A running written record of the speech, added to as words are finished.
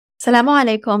Assalamu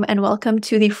alaikum and welcome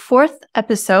to the fourth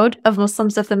episode of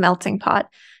Muslims of the Melting Pot.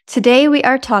 Today we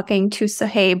are talking to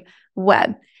Suhaib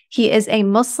Webb. He is a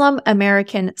Muslim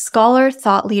American scholar,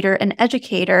 thought leader, and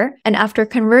educator. And after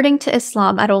converting to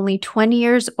Islam at only 20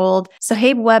 years old,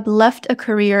 Suhaib Webb left a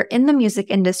career in the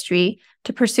music industry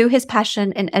to pursue his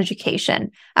passion in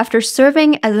education. After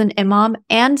serving as an imam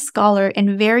and scholar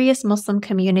in various Muslim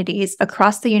communities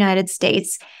across the United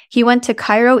States, he went to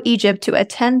Cairo, Egypt to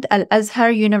attend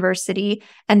Al-Azhar University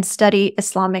and study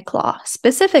Islamic law.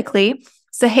 Specifically,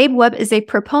 Suhaib Webb is a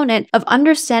proponent of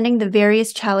understanding the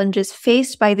various challenges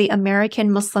faced by the American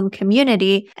Muslim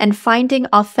community and finding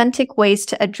authentic ways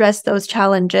to address those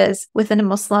challenges within a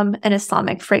Muslim and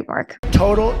Islamic framework.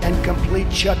 Total and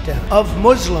complete shutdown of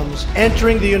Muslims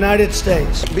entering the United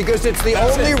States. Because it's the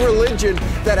only religion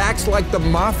that acts like the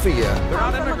mafia. They're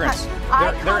not immigrants.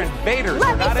 They're invaders.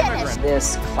 They're not immigrants.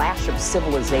 This clash of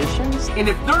civilizations. And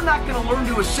if they're not going to learn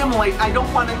to assimilate, I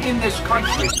don't want them in this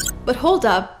country. But hold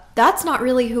up. That's not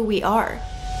really who we are.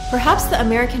 Perhaps the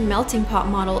American melting pot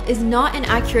model is not an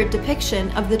accurate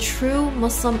depiction of the true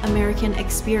Muslim American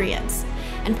experience.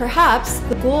 And perhaps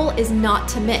the goal is not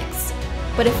to mix.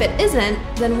 But if it isn't,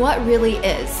 then what really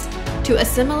is? To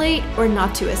assimilate or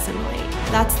not to assimilate?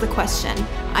 That's the question.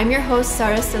 I'm your host,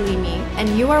 Sarah Salimi, and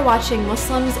you are watching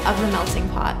Muslims of the Melting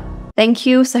Pot. Thank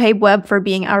you, Suhaib Webb, for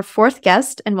being our fourth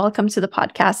guest, and welcome to the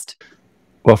podcast.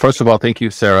 Well, first of all, thank you,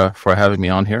 Sarah, for having me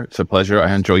on here. It's a pleasure.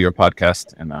 I enjoy your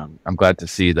podcast, and I'm glad to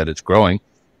see that it's growing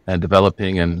and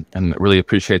developing, and really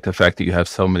appreciate the fact that you have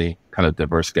so many kind of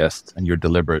diverse guests, and you're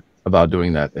deliberate about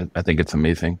doing that. And I think it's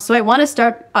amazing. So I want to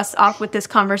start us off with this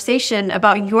conversation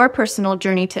about your personal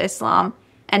journey to Islam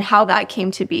and how that came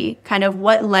to be, kind of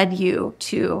what led you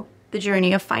to the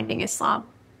journey of finding Islam.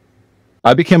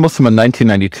 I became Muslim in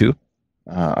 1992.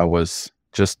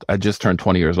 I just turned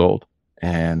 20 years old.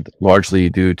 And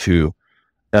largely due to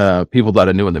people that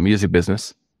I knew in the music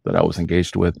business that I was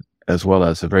engaged with, as well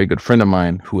as a very good friend of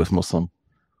mine who was Muslim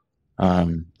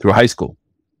through high school.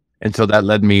 And so that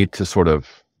led me to sort of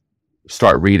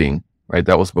start reading, right?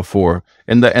 That was before.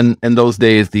 In those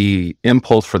days, the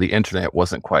impulse for the internet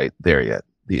wasn't quite there yet.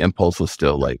 The impulse was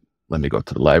still like, let me go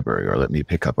to the library or let me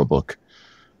pick up a book.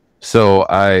 So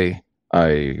I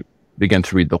began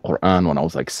to read the Quran when I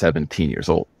was like 17 years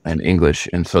old in English.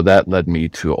 And so that led me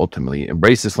to ultimately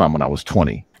embrace Islam when I was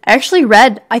 20. I actually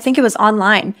read, I think it was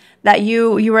online, that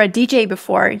you were a DJ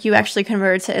before you actually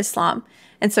converted to Islam.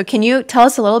 And so can you tell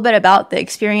us a little bit about the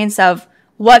experience of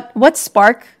what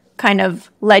spark kind of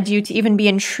led you to even be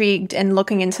intrigued in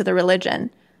looking into the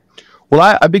religion?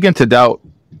 Well, I began to doubt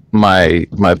my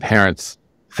parents'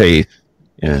 faith,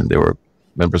 and they were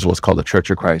members of what's called the Church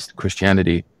of Christ,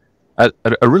 Christianity, at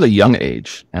a really young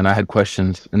age. And I had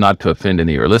questions, and not to offend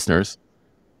any of your listeners,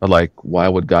 but like, why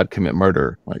would God commit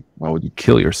murder? Like, why would you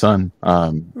kill your son?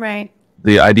 Right.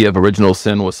 The idea of original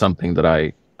sin was something that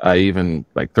I even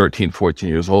like 13, 14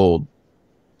 years old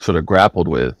sort of grappled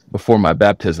with before my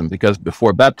baptism, because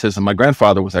before baptism, my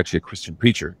grandfather was actually a Christian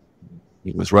preacher.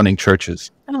 He was running churches.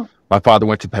 Oh. My father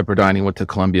went to Pepperdine, he went to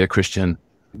Columbia Christian.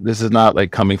 This is not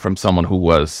like coming from someone who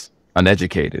was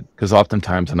uneducated, because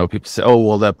oftentimes I know people say, oh,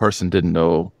 well, that person didn't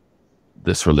know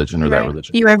this religion or that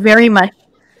religion. You are very much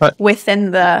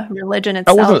within the religion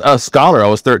itself. I wasn't a scholar. I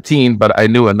was 13, but I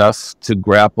knew enough to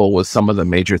grapple with some of the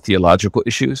major theological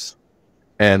issues.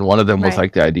 And one of them was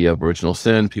like the idea of original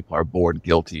sin. People are born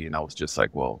guilty. And I was just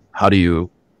like, well, how do you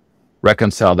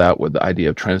reconcile that with the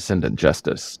idea of transcendent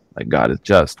justice? Like, God is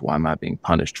just. Why am I being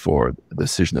punished for the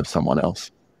decision of someone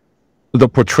else? The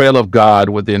portrayal of God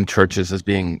within churches as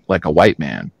being like a white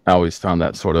man. I always found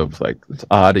that sort of like, it's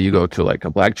odd. You go to like a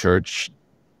black church,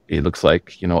 it looks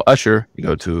like, Usher. You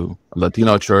go to a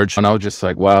Latino church, and I was just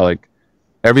like, wow, like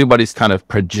everybody's kind of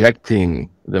projecting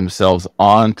themselves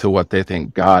onto what they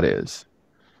think God is.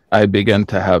 I began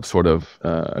to have sort of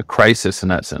a crisis in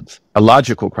that sense, a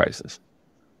logical crisis.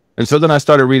 And so then I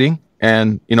started reading,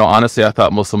 and, honestly, I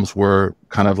thought Muslims were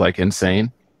kind of like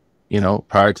insane,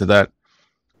 prior to that.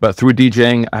 But through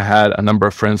DJing, I had a number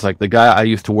of friends. Like the guy I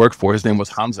used to work for, his name was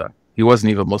Hawza. He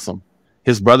wasn't even Muslim.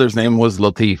 His brother's name was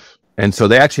Latif. And so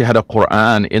they actually had a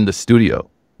Quran in the studio,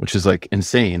 which is like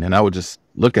insane. And I would just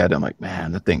look at it, I'm like,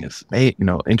 man, that thing is,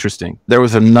 interesting. There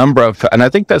was a number of, and I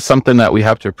think that's something that we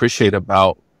have to appreciate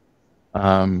about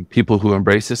people who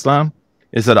embrace Islam,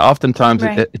 is that oftentimes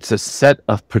it's a set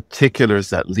of particulars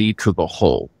that lead to the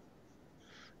whole.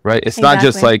 Right. It's not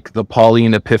just like the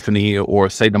Pauline Epiphany or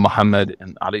Sayyidina Muhammad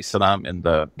and alayhi salam in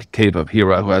the cave of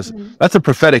Hira, who has, that's a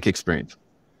prophetic experience.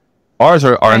 Ours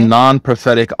are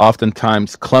non-prophetic,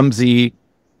 oftentimes clumsy,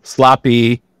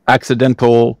 sloppy,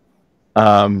 accidental,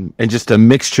 and just a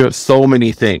mixture of so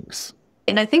many things.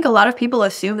 And I think a lot of people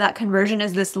assume that conversion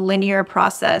is this linear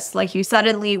process. Like you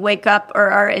suddenly wake up or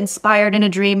are inspired in a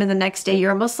dream and the next day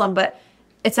you're a Muslim. But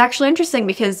it's actually interesting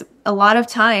because a lot of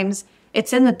times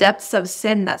it's in the depths of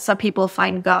sin that some people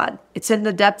find God. It's in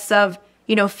the depths of,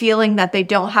 feeling that they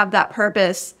don't have that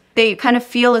purpose. They kind of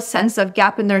feel a sense of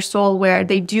gap in their soul where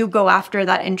they do go after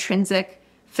that intrinsic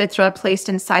fitra placed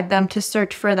inside them to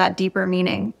search for that deeper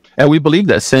meaning. And we believe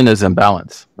that sin is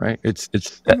imbalance, right? It's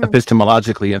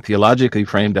epistemologically and theologically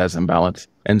framed as imbalance.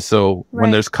 And so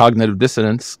when there's cognitive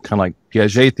dissonance, kind of like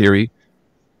Piaget theory,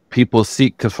 people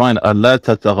seek to find Allah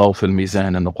tataghaw fil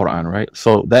mizan in the Quran, right?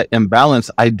 So that imbalance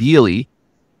ideally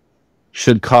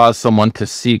should cause someone to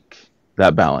seek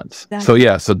that balance.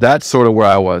 So that's sort of where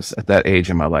I was at that age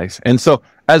in my life. And so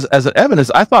as an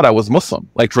evidence, I thought I was Muslim.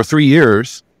 Like for 3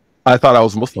 years, I thought I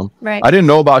was Muslim. Right. I didn't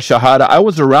know about Shahada. I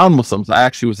was around Muslims. I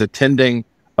actually was attending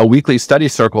a weekly study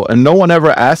circle, and no one ever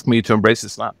asked me to embrace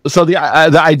Islam. So the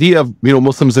idea of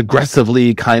Muslims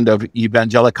aggressively kind of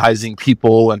evangelicizing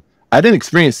people, and I didn't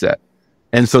experience that.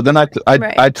 And so then I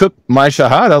took my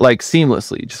Shahada like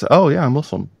seamlessly. Just I'm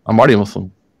Muslim. I'm already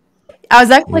Muslim. I was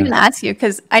actually going to ask you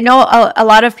because I know a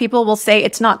lot of people will say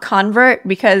it's not convert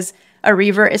because a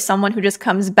revert is someone who just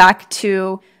comes back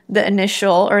to the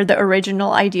initial or the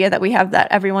original idea that we have that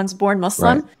everyone's born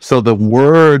Muslim. Right. So the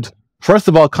word, first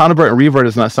of all, convert and revert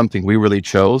is not something we really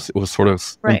chose. It was sort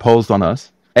of imposed on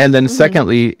us. And then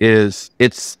secondly is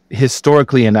it's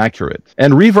historically inaccurate.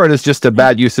 And revert is just a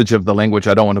bad usage of the language.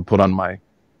 I don't want to put on my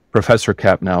professor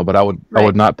cap now, but I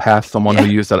would not pass someone who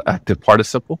used that active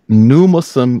participle. New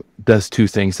Muslim does two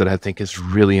things that I think is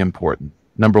really important.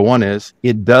 Number one is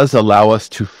it does allow us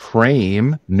to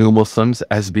frame new Muslims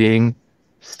as being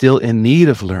still in need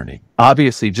of learning.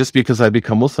 Obviously, just because I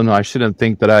become Muslim, I shouldn't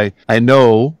think that I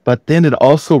know, but then it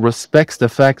also respects the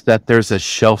fact that there's a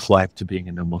shelf life to being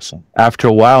a new Muslim. After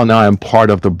a while, now I'm part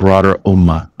of the broader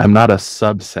ummah. I'm not a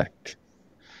subsect.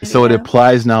 So it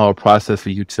applies now a process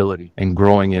of utility and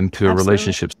growing into a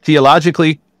relationship.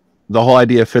 Theologically, the whole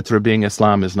idea of fitra being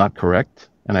Islam is not correct.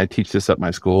 And I teach this at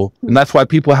my school. And that's why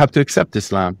people have to accept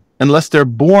Islam. Unless they're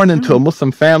born into a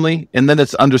Muslim family, and then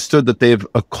it's understood that they've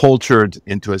acculturated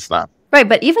into Islam. Right,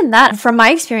 but even that, from my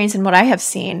experience and what I have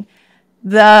seen,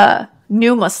 the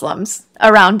new Muslims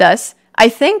around us, I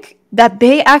think that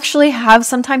they actually have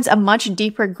sometimes a much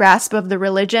deeper grasp of the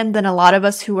religion than a lot of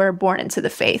us who are born into the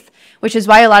faith, which is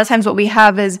why a lot of times what we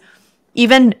have is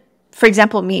even, for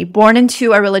example, me, born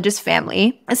into a religious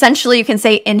family, essentially you can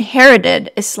say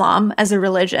inherited Islam as a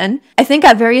religion. I think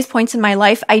at various points in my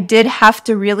life, I did have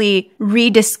to really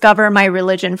rediscover my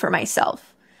religion for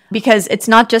myself. Because it's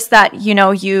not just that,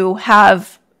 you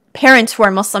have parents who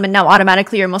are Muslim and now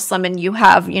automatically you're Muslim and you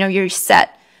have, you're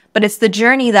set. But it's the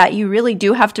journey that you really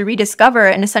do have to rediscover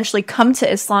and essentially come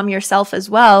to Islam yourself as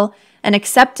well and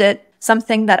accept it.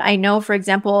 Something that I know, for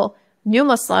example, new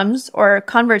Muslims or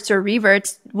converts or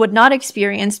reverts would not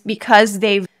experience because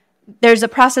there's a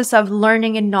process of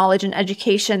learning and knowledge and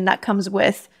education that comes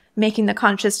with making the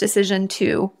conscious decision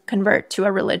to convert to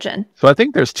a religion. So I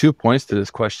think there's 2 points to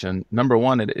this question. Number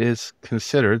one, it is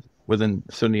considered within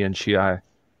Sunni and Shia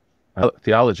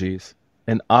theologies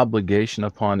an obligation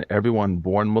upon everyone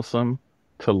born Muslim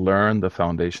to learn the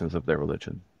foundations of their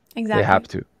religion. Exactly. They have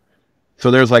to.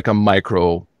 So there's like a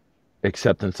micro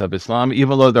acceptance of Islam,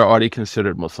 even though they're already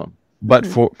considered Muslim. But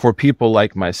for people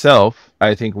like myself,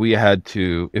 I think we had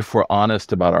to, if we're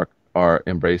honest about our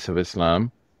embrace of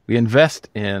Islam, we invest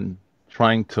in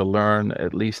trying to learn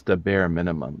at least the bare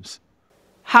minimums.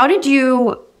 How did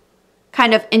you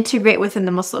kind of integrate within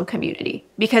the Muslim community?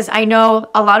 Because I know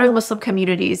a lot of Muslim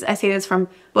communities, I say this from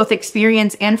both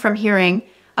experience and from hearing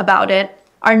about it,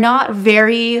 are not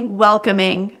very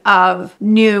welcoming of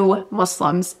new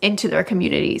Muslims into their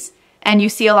communities. And you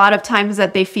see a lot of times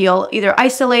that they feel either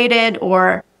isolated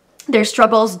or their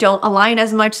struggles don't align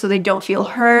as much, so they don't feel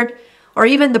heard. Or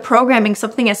even the programming,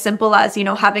 something as simple as,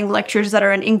 having lectures that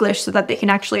are in English so that they can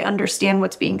actually understand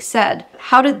what's being said.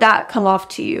 How did that come off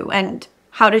to you? And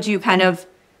how did you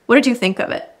what did you think of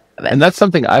it? And that's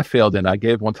something I failed in. I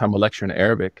gave one time a lecture in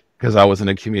Arabic because I was in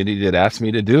a community that asked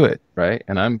me to do it, right?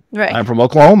 And I'm from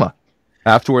Oklahoma.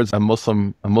 Afterwards, a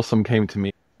Muslim came to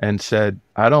me and said,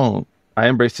 I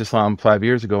embraced Islam 5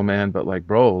 years ago, man, but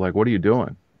bro, what are you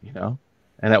doing?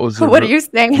 And that was what are you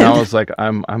saying? And I was like,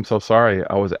 I'm so sorry.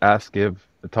 I was asked to give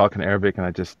a talk in Arabic,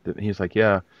 and he's like,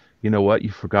 yeah, you know what? You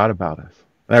forgot about us.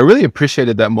 And I really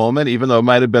appreciated that moment, even though it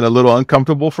might have been a little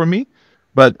uncomfortable for me.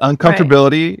 But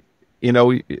uncomfortability,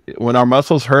 when our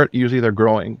muscles hurt, usually they're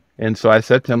growing. And so I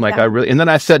said to him, and then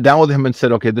I sat down with him and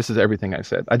said, okay, this is everything I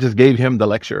said. I just gave him the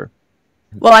lecture.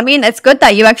 Well, I mean, it's good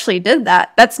that you actually did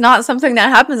that. That's not something that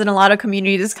happens in a lot of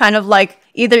communities. It's kind of like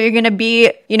either you're going to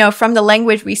be, from the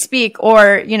language we speak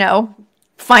or,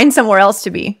 find somewhere else to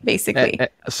be, basically.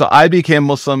 So I became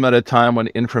Muslim at a time when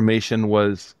information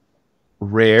was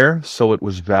rare, so it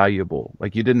was valuable.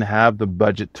 Like you didn't have the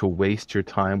budget to waste your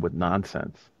time with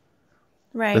nonsense.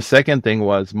 Right. The second thing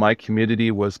was my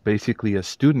community was basically a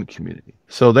student community.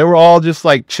 So they were all just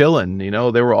like chilling, they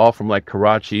were all from like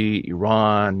Karachi,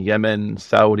 Iran, Yemen,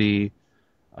 Saudi.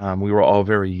 We were all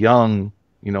very young,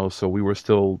 so we were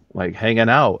still like hanging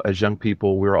out as young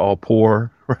people. We were all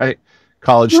poor, right?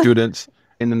 College students.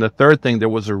 And then the third thing, there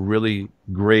was a really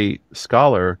great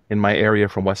scholar in my area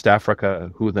from West Africa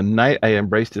who the night I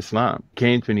embraced Islam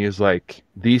came to me and he was like,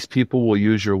 these people will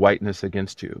use your whiteness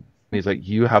against you. And he's like,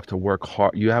 you have to work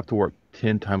hard. You have to work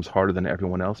 10 times harder than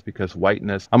everyone else because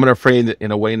whiteness, I'm going to frame it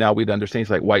in a way now we'd understand. It's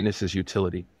like whiteness is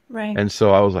utility. Right. And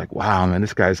so I was like, wow, man,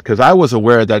 this guy's, because I was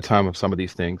aware at that time of some of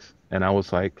these things. And I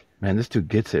was like, man, this dude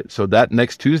gets it. So that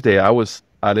next Tuesday, I was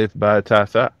Alif Ba Ta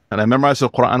Tha. And I memorized the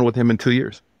Quran with him in 2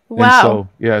 years. Wow. And so,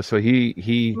 yeah, so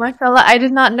he. MashaAllah, I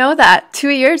did not know that. 2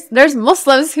 years. There's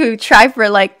Muslims who try for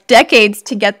like decades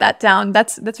to get that down.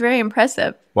 That's very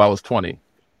impressive. Well, I was 20.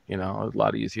 It was a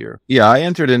lot easier. Yeah, I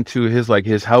entered into his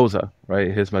Hawza,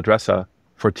 right? His madrasa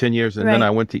for 10 years. And then I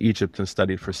went to Egypt and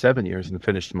studied for 7 years and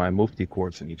finished my mufti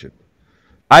course in Egypt.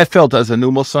 I felt as a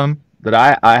new Muslim that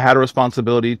I had a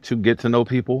responsibility to get to know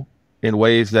people in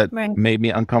ways that made me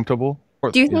uncomfortable.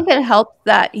 Do you think it helped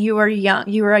that you were young?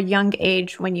 You were a young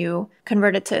age when you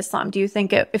converted to Islam. Do you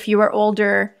think if you were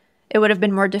older, it would have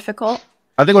been more difficult?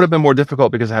 I think it would have been more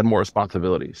difficult because I had more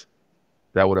responsibilities.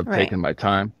 That would have taken my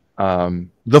time.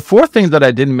 The fourth thing that I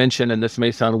didn't mention, and this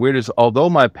may sound weird, is although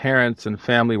my parents and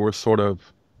family were sort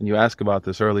of, and you asked about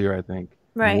this earlier, I think,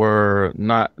 were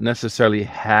not necessarily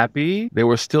happy, they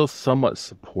were still somewhat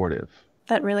supportive.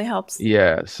 That really helps.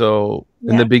 Yeah. So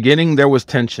in the beginning, there was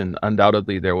tension.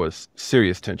 Undoubtedly, there was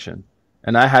serious tension.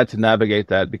 And I had to navigate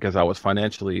that because I was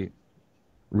financially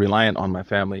reliant on my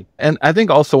family. And I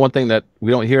think also one thing that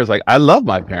we don't hear is like, I love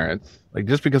my parents. Like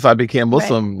just because I became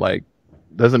Muslim, like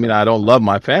doesn't mean I don't love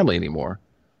my family anymore.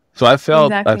 So I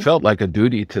felt like a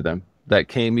duty to them that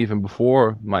came even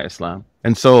before my Islam.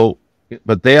 And so,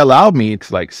 but they allowed me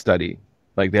to like study.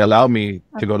 Like they allowed me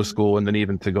to go to school and then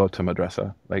even to go to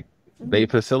madrasa. Like they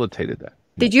facilitated that.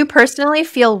 Did you personally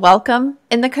feel welcome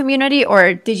in the community,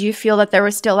 or did you feel that there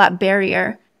was still that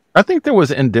barrier? I think there was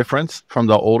indifference from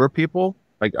the older people.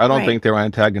 Like, I don't think they were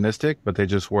antagonistic, but they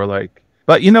just were like,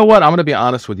 but you know what? I'm going to be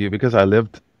honest with you because I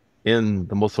lived in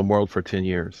the Muslim world for 10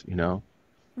 years,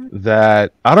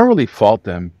 that I don't really fault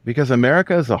them because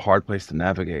America is a hard place to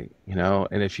navigate,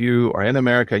 and if you are in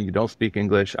America and you don't speak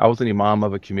English, I was an imam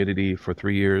of a community for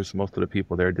 3 years. Most of the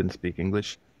people there didn't speak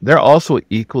English. They're also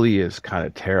equally as kind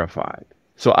of terrified.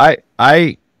 So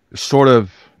I sort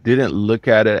of didn't look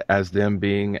at it as them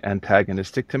being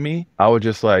antagonistic to me. I was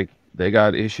just like, they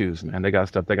got issues, man. They got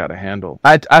stuff they got to handle.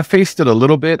 I faced it a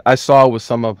little bit. I saw with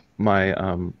some of my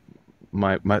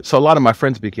so a lot of my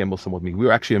friends became Muslim with me. We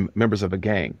were actually members of a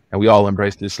gang and we all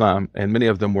embraced Islam, and many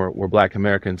of them were Black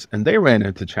Americans, and they ran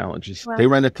into challenges. Wow. They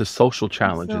ran into social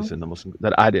challenges in the Muslim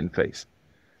that I didn't face.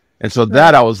 And so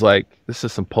that I was like, this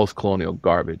is some post-colonial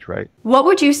garbage, right? What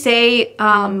would you say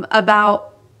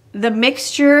about the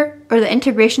mixture or the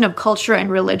integration of culture and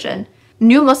religion?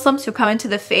 New Muslims who come into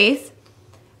the faith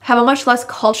have a much less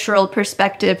cultural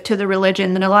perspective to the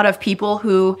religion than a lot of people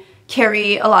who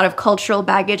carry a lot of cultural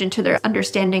baggage into their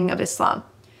understanding of Islam.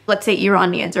 Let's say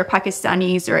Iranians or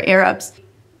Pakistanis or Arabs.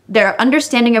 Their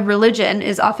understanding of religion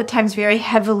is oftentimes very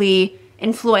heavily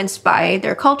influenced by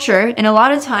their culture, and a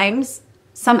lot of times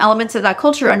some elements of that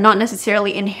culture are not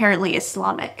necessarily inherently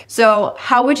Islamic. So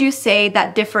how would you say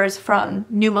that differs from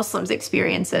new Muslims'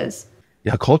 experiences?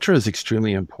 Yeah, culture is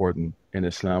extremely important in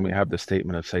Islam. We have the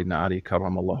statement of Sayyidina Ali,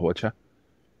 Karramallahu wajhah,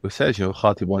 who says,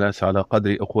 "Khatibun nas ala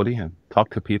qadri uqulihim."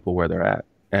 Talk to people where they're at.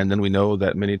 And then we know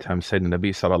that many times Sayyidina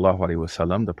Nabi sallallahu alaihi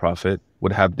wasallam, the Prophet,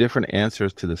 would have different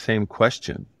answers to the same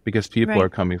question because people are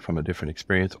coming from a different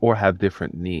experience or have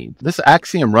different needs. This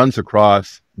axiom runs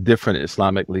across different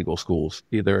Islamic legal schools,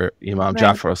 either Imam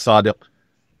Ja'far as-Sadiq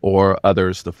or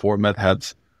others, the four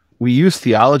madhabs. We use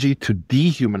theology to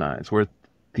dehumanize, where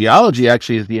theology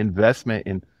actually is the investment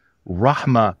in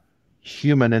rahmah,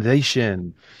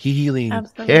 humanization, healing,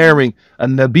 caring.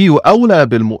 An-Nabiyyu awla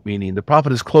bil mu'minin. The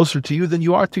Prophet is closer to you than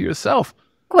you are to yourself.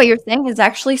 What you're saying is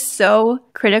actually so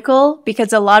critical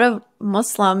because a lot of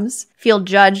Muslims feel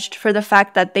judged for the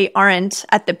fact that they aren't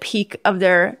at the peak of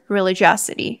their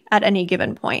religiosity at any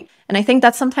given point. And I think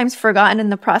that's sometimes forgotten in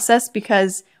the process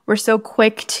because we're so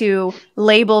quick to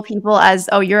label people as,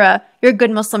 oh, you're a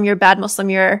good Muslim, you're a bad Muslim,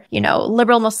 you're,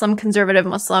 liberal Muslim, conservative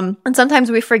Muslim. And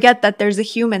sometimes we forget that there's a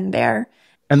human there.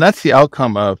 And that's the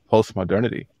outcome of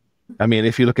postmodernity. I mean,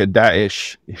 if you look at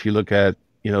Daesh, if you look at,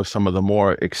 some of the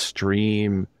more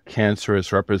extreme,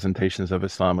 cancerous representations of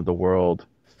Islam in the world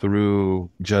through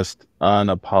just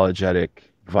unapologetic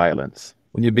violence,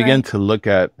 when you begin to look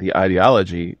at the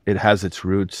ideology, it has its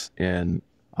roots in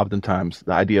oftentimes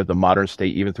the idea of the modern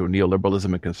state, even through neoliberalism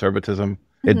and conservatism.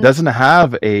 It doesn't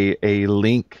have a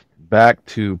link back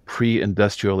to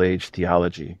pre-industrial age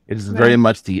theology. It is very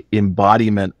much the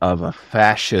embodiment of a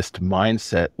fascist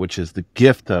mindset, which is the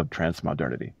gift of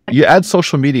transmodernity. You add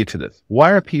social media to this.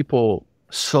 Why are people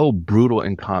so brutal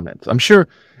in comments? I'm sure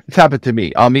it's happened to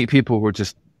me. I'll meet people who are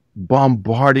just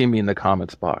bombarding me in the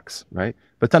comments box, right?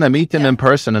 But then I meet them in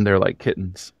person and they're like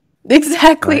kittens.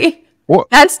 Exactly. Right? Or,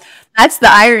 that's the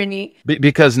irony.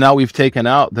 Because now we've taken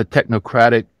out the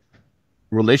technocratic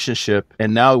relationship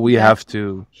and now we have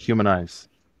to humanize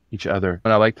each other.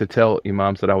 And I like to tell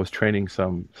imams that I was training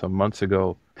some months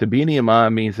ago, to be an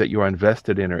imam means that you are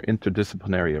invested in an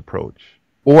interdisciplinary approach,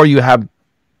 or you have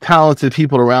talented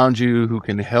people around you who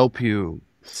can help you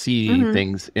see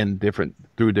things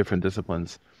through different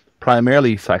disciplines,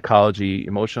 primarily psychology,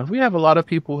 emotional. We have a lot of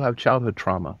people who have childhood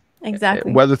trauma.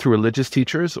 Exactly. Whether through religious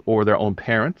teachers or their own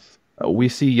parents. We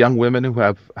see young women who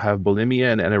have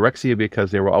bulimia and anorexia because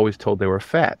they were always told they were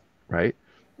fat, right?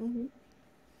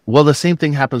 Well, the same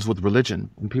thing happens with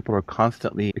religion. When people are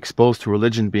constantly exposed to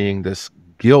religion being this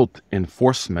guilt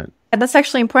enforcement. And that's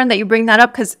actually important that you bring that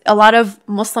up, because a lot of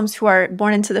Muslims who are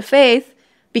born into the faith,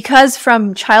 because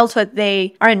from childhood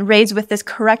they aren't raised with this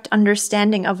correct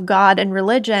understanding of God and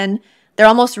religion, they're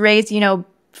almost raised,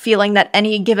 feeling that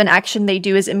any given action they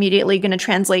do is immediately going to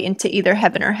translate into either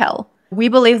heaven or hell. We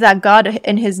believe that God,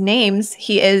 in his names,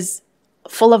 he is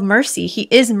full of mercy. He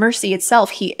is mercy itself.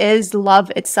 He is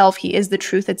love itself. He is the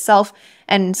truth itself.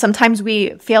 And sometimes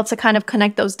we fail to kind of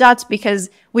connect those dots because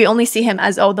we only see him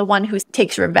as, the one who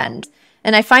takes revenge.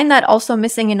 And I find that also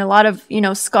missing in a lot of,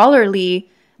 scholarly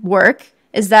work,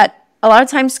 is that a lot of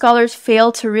times scholars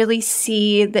fail to really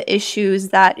see the issues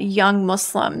that young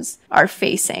Muslims are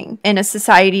facing in a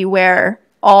society where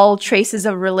all traces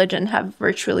of religion have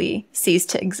virtually ceased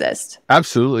to exist.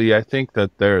 Absolutely. I think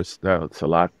that that's a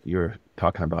lot you're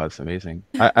talking about. It's amazing.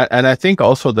 And I think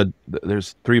also that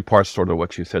there's three parts sort of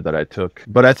what you said that I took.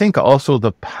 But I think also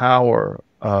the power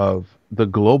of the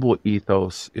global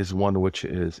ethos is one which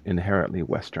is inherently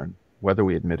Western, whether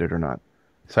we admit it or not.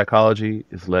 Psychology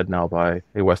is led now by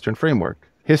a Western framework.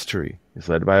 History is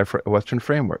led by a Western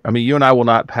framework. I mean, you and I will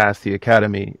not pass the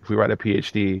academy if we write a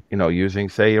PhD, using,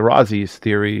 say, Razi's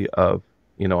theory of,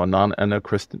 a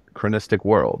non-anachronistic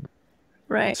world.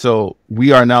 Right. So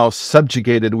we are now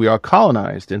subjugated. We are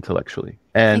colonized intellectually.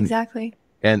 And exactly.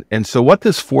 And so what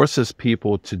this forces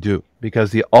people to do,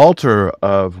 because the altar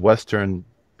of Western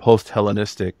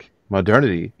post-Hellenistic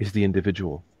modernity is the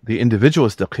individual. The individual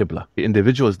is the qibla. The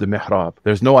individual is the mihrab.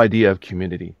 There's no idea of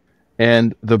community.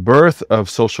 And the birth of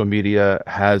social media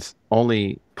has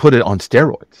only put it on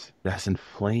steroids. It has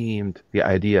inflamed the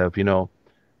idea of,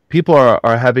 people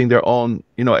are having their own,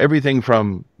 everything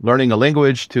from learning a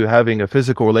language to having a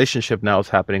physical relationship now is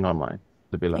happening online.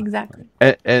 Exactly.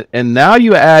 And now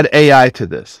you add AI to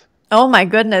this. Oh my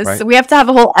goodness. Right? We have to have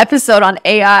a whole episode on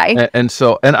AI. And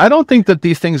I don't think that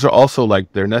these things are also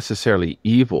they're necessarily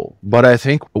evil, but I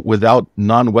think without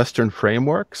non-Western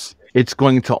frameworks, it's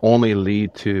going to only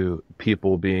lead to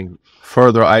people being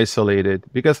further isolated,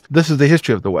 because this is the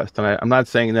history of the West. And I'm not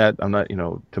saying that, I'm not,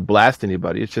 to blast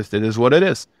anybody. It's just, it is what it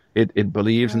is. It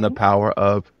believes in the power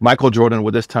of Michael Jordan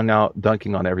with his tongue out,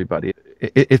 dunking on everybody.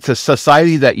 It's a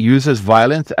society that uses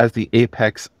violence as the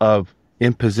apex of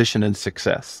imposition and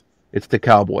success. It's the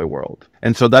cowboy world.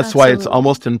 And so that's why it's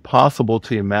almost impossible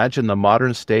to imagine the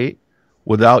modern state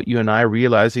without you and I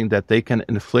realizing that they can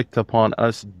inflict upon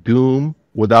us doom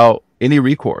without any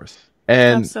recourse.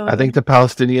 And I think the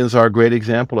Palestinians are a great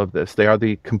example of this. They are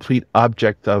the complete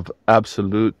object of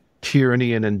absolute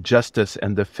tyranny and injustice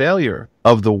and the failure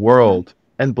of the world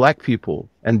and black people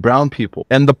and brown people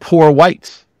and the poor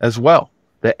whites as well.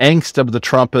 The angst of the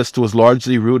Trumpists was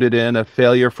largely rooted in a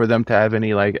failure for them to have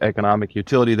any economic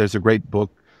utility. There's a great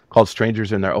book called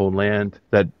Strangers in Their Own Land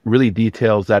that really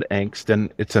details that angst.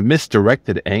 And it's a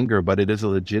misdirected anger, but it is a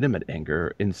legitimate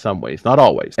anger in some ways, not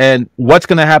always. And what's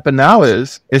going to happen now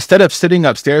is, instead of sitting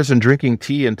upstairs and drinking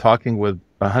tea and talking with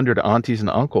 100 aunties and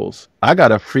uncles, I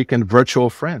got a freaking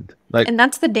virtual friend. And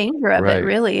that's the danger of it,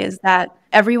 really, is that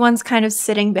everyone's kind of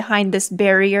sitting behind this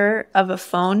barrier of a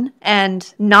phone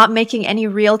and not making any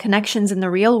real connections in the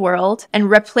real world and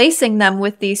replacing them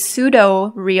with these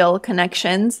pseudo-real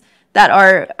connections that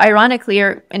are, ironically,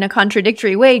 or in a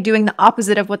contradictory way, doing the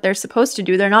opposite of what they're supposed to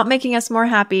do. They're not making us more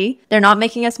happy. They're not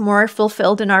making us more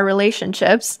fulfilled in our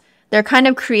relationships. They're kind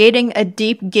of creating a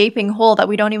deep, gaping hole that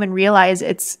we don't even realize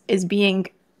is being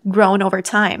grown over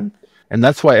time. And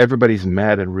that's why everybody's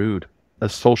mad and rude. A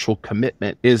social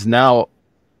commitment is now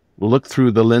look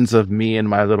through the lens of me and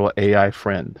my little AI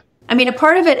friend. I mean, a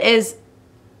part of it is,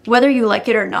 whether you like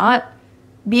it or not,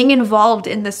 being involved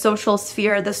in the social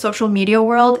sphere, the social media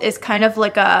world, is kind of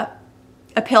like a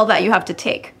pill that you have to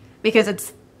take, because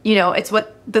it's, you know, it's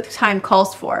what the time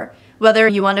calls for. Whether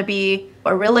you want to be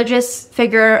a religious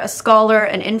figure, a scholar,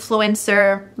 an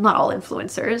influencer, not all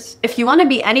influencers. If you want to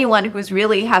be anyone who's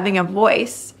really having a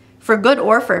voice, for good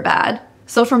or for bad,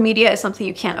 social media is something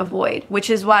you can't avoid,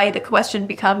 which is why the question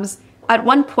becomes, at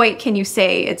one point, can you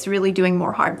say it's really doing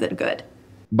more harm than good?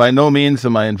 By no means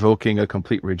am I invoking a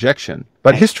complete rejection,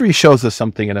 but history shows us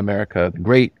something in America.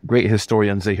 The great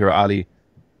historian Zahir Ali,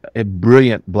 a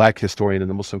brilliant black historian in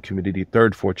the Muslim community,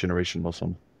 third, fourth generation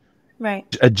Muslim, right?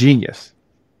 A genius.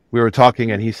 We were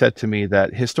talking and he said to me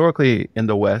that historically in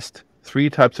the West, 3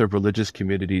 types of religious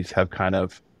communities have kind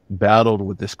of battled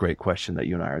with this great question that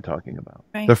you and I are talking about.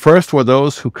 Right. The first were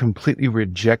those who completely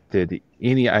rejected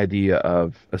any idea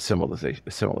of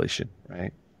assimilation,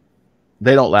 right?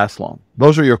 They don't last long.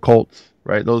 Those are your cults,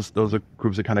 right? Those are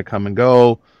groups that kind of come and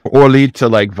go or lead to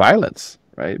like violence,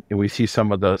 right? And we see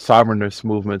some of the sovereignist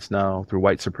movements now through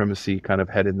white supremacy kind of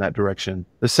head in that direction.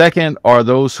 The second are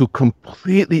those who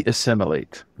completely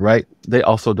assimilate, right? They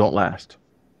also don't last.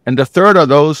 And the third are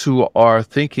those who are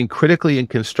thinking critically and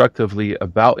constructively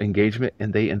about engagement,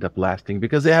 and they end up lasting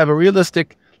because they have a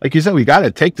realistic, like you said, we got to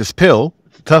take this pill.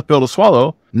 It's a tough pill to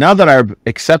swallow. Now that I've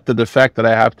accepted the fact that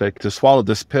I have to swallow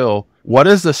this pill, what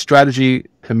is the strategy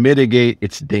to mitigate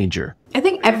its danger? I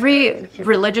think every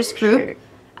religious group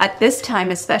at this time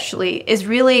especially is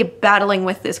really battling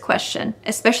with this question,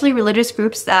 especially religious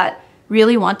groups that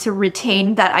really want to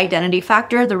retain that identity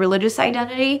factor, the religious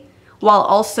identity, while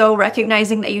also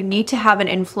recognizing that you need to have an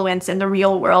influence in the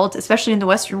real world, especially in the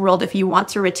Western world, if you want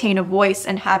to retain a voice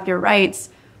and have your rights,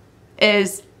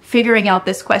 is figuring out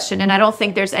this question. And I don't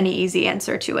think there's any easy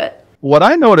answer to it. What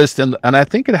I noticed, and I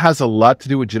think it has a lot to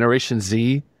do with Generation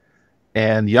Z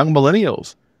and young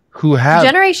millennials who have...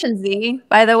 Generation Z,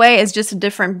 by the way, is just a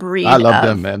different breed. I love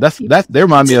them, man. They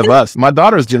remind me of us. My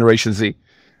daughter's Generation Z.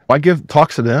 When I give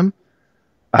talks to them,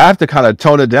 I have to kind of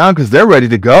tone it down because they're ready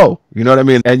to go. You know what I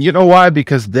mean? And you know why?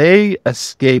 Because they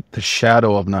escaped the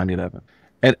shadow of 9/11.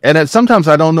 And sometimes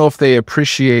I don't know if they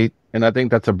appreciate, and I think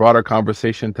that's a broader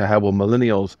conversation to have with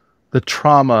millennials, the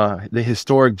trauma, the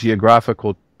historic,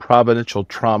 geographical, providential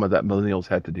trauma that millennials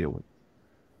had to deal with.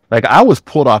 Like, I was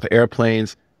pulled off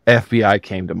airplanes. FBI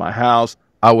came to my house.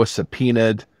 I was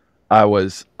subpoenaed. I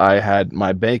had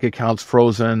my bank accounts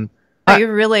frozen. You've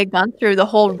really gone through the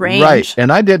whole range. Right.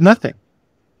 And I did nothing.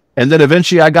 And then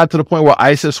eventually I got to the point where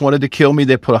ISIS wanted to kill me.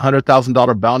 They put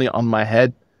 $100,000 bounty on my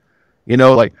head. You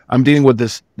know, like, I'm dealing with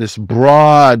this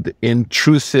broad,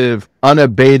 intrusive,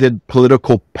 unabated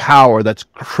political power that's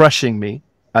crushing me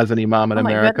as an imam in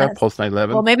America post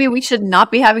 9/11. Well, maybe we should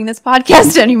not be having this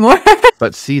podcast anymore.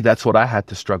 But see, that's what I had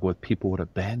to struggle with. People would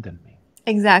abandon me.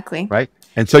 Exactly. Right.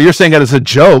 And so you're saying that as a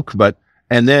joke, but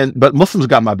Muslims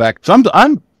got my back. So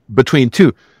I'm between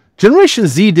two. Generation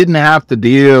Z didn't have to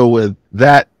deal with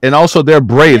that. And also they're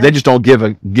brave. Yeah. They just don't give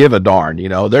a darn, you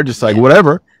know, they're just like,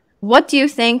 whatever. What do you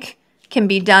think can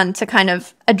be done to kind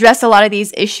of address a lot of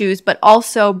these issues, but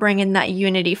also bring in that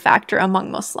unity factor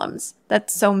among Muslims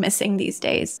that's so missing these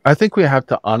days? I think we have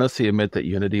to honestly admit that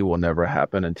unity will never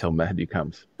happen until Mahdi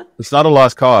comes. It's not a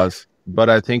lost cause, but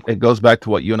I think it goes back to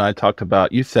what you and I talked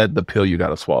about. You said the pill you got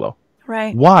to swallow.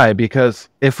 Right. Why? Because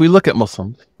if we look at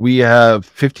Muslims, we have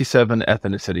 57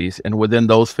 ethnicities, and within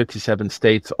those 57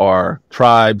 states are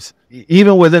tribes.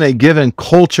 Even within a given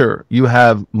culture, you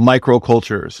have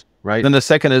microcultures. Right. Then the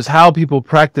second is how people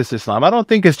practice Islam. I don't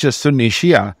think it's just Sunni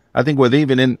Shia. I think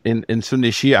even in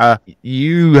Sunni Shia,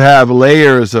 you have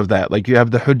layers of that. Like you have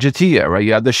the Hujjatiyya, right?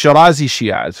 You have the Shirazi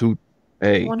Shias who,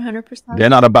 hey, 100%. They're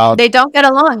not about... They don't get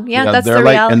along. Yeah, that's the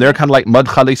reality. And they're kind of like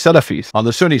Madkhali Salafis on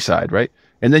the Sunni side, right?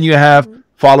 And then you have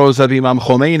followers of Imam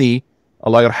Khomeini,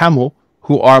 Allah yarhamu,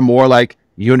 who are more like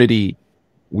unity.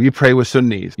 We pray with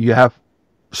Sunnis. You have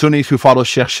Sunnis who follow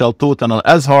Sheikh Shaltut and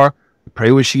Al-Azhar.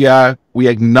 Pray with Shia. We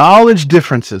acknowledge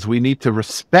differences. We need to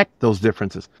respect those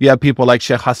differences. You have people like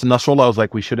Sheikh Hassan Nasrallah who's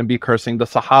like, we shouldn't be cursing the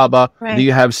Sahaba. Right. Then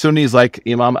you have Sunnis like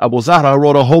Imam Abu Zahra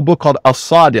wrote a whole book called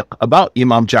As-Sadiq about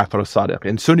Imam Ja'far as-Sadiq.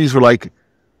 And Sunnis were like,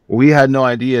 we had no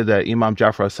idea that Imam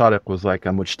Ja'far as-Sadiq was like a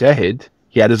mujtahid.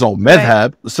 He had his own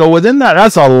madhab. Right. So within that,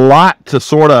 that's a lot to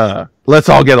sort of, let's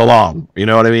all get along. You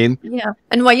know what I mean? Yeah.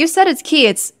 And what you said is key.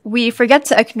 It's we forget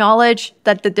to acknowledge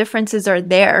that the differences are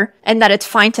there and that it's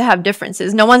fine to have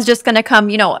differences. No one's just going to come,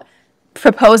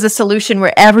 propose a solution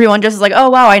where everyone just is like, oh,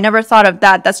 wow, I never thought of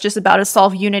that. That's just about to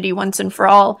solve unity once and for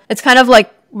all. It's kind of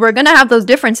like, we're going to have those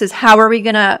differences. How are we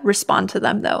going to respond to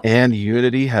them, though? And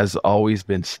unity has always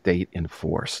been state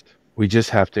enforced. We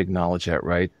just have to acknowledge that,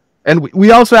 right? And we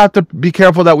also have to be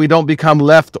careful that we don't become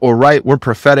left or right. We're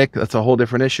prophetic. That's a whole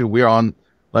different issue. We're on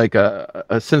like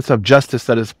a sense of justice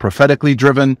that is prophetically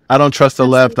driven. I don't trust the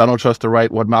left. I don't trust the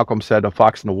right. What Malcolm said, a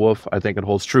fox and a wolf, I think it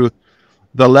holds truth.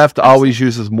 The left always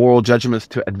uses moral judgments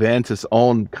to advance its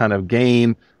own kind of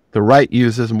gain. The right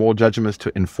uses moral judgments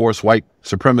to enforce white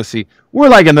supremacy. We're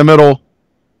like in the middle.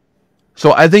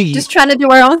 So I think just trying to do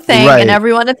our own thing, right, and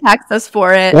everyone attacks us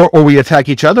for it. Or we attack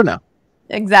each other now.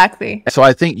 Exactly. So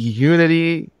I think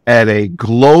unity at a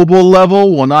global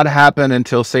level will not happen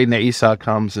until Sayyidina Isa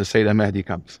comes and Sayyidina Mahdi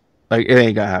comes. Like, it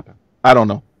ain't gonna happen. I don't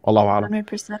know. Allahu Alam.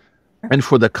 100%. And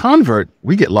for the convert,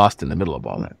 we get lost in the middle of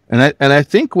all that. And I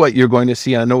think what you're going to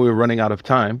see, I know we're running out of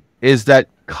time, is that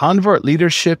convert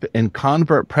leadership and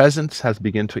convert presence has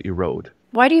begun to erode.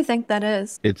 Why do you think that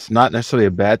is? It's not necessarily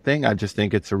a bad thing. I just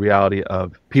think it's a reality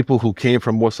of people who came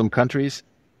from Muslim countries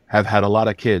have had a lot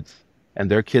of kids. And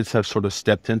their kids have sort of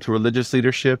stepped into religious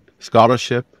leadership,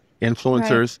 scholarship,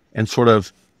 influencers, right, and sort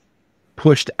of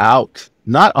pushed out,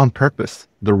 not on purpose,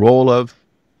 the role of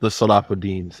the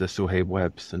Salahuddins, the Suhaib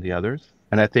Webbs, and the others.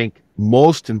 And I think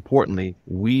most importantly,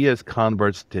 we as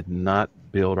converts did not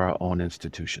build our own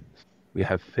institutions. We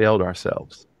have failed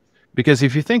ourselves. Because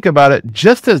if you think about it,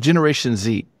 just as Generation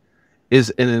Z is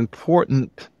an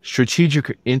important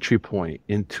strategic entry point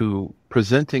into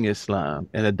presenting Islam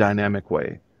in a dynamic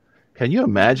way, can you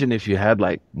imagine if you had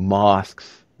like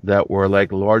mosques that were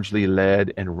like largely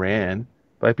led and ran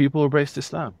by people who embraced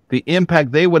Islam? The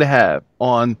impact they would have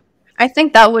on... I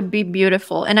think that would be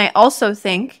beautiful. And I also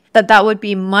think that that would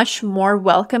be much more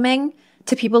welcoming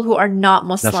to people who are not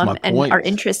Muslim and are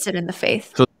interested in the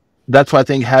faith. So that's why I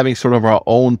think having sort of our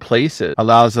own places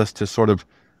allows us to sort of,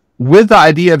 with the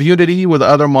idea of unity with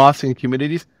other mosques and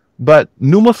communities, but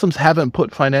new Muslims haven't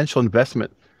put financial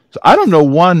investment. So I don't know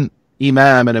one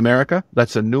imam in America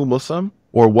that's a new Muslim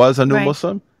or was a new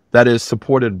Muslim that is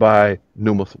supported by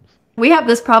new Muslims. We have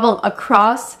this problem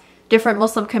across different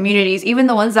Muslim communities, even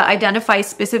the ones that identify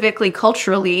specifically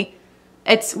culturally.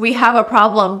 We have a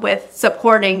problem with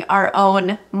supporting our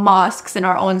own mosques and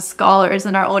our own scholars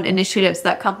and our own initiatives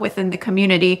that come within the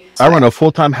community. I run a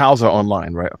full-time Hawza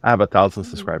online, right? I have 1,000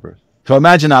 subscribers. So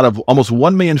imagine out of almost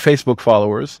 1 million Facebook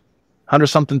followers,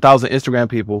 100-something thousand Instagram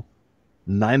people,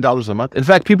 $9 a month. In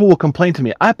fact, people will complain to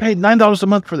me, I paid $9 a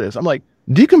month for this. I'm like,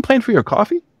 do you complain for your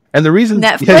coffee? And the reason...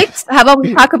 Netflix? How about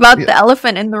we talk about the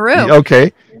elephant in the room?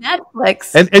 Okay.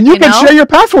 Netflix. And you can share your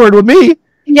password with me.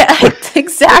 Yeah,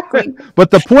 exactly.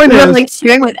 But the point is... like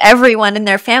sharing with everyone in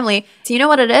their family. So you know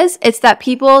what it is? It's that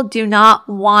people do not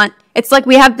want... It's like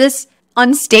we have this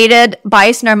unstated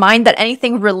bias in our mind that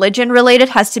anything religion related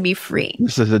has to be free.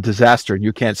 This is a disaster.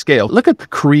 You can't scale. Look at the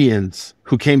Koreans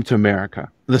who came to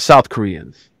America, the South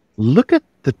Koreans. Look at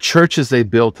the churches they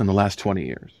built in the last 20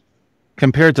 years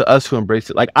compared to us who embraced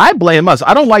it. Like, I blame us.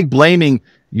 I don't like blaming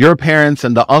your parents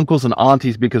and the uncles and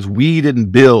aunties because we didn't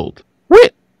build.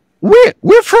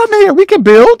 We're from here. We can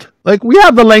build. Like, we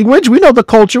have the language. We know the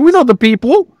culture. We know the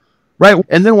people. Right?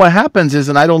 And then what happens is,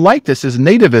 and I don't like this, is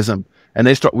nativism. And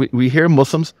they start, we hear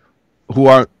Muslims who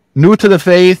are new to the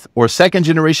faith or second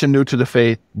generation new to the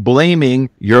faith blaming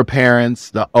your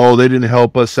parents, they didn't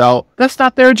help us out. That's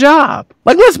not their job.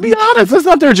 Like, let's be honest, that's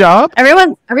not their job.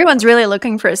 Everyone's really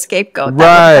looking for a scapegoat.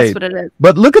 Right. That's what it is.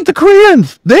 But look at the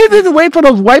Koreans. They didn't wait for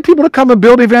those white people to come and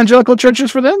build evangelical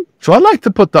churches for them. So I'd like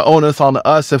to put the onus on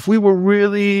us. If we were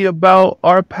really about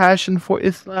our passion for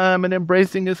Islam and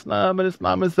embracing Islam and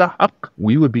Islam is the haqq,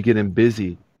 we would be getting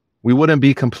busy. We wouldn't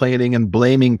be complaining and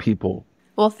blaming people.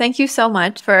 Well, thank you so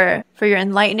much for your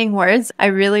enlightening words. I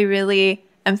really, really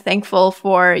am thankful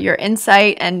for your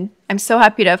insight, and I'm so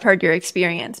happy to have heard your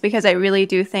experience, because I really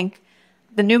do think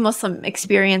the new Muslim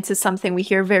experience is something we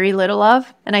hear very little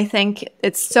of, and I think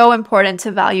it's so important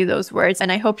to value those words,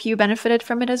 and I hope you benefited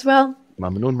from it as well.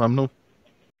 Mamnoon.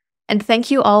 And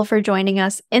thank you all for joining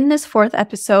us in this 4th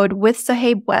episode with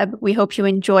Suhaib Webb. We hope you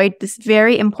enjoyed this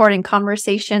very important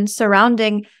conversation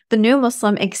surrounding the new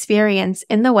Muslim experience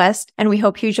in the West, and we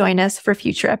hope you join us for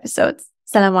future episodes.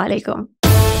 Assalamu alaikum.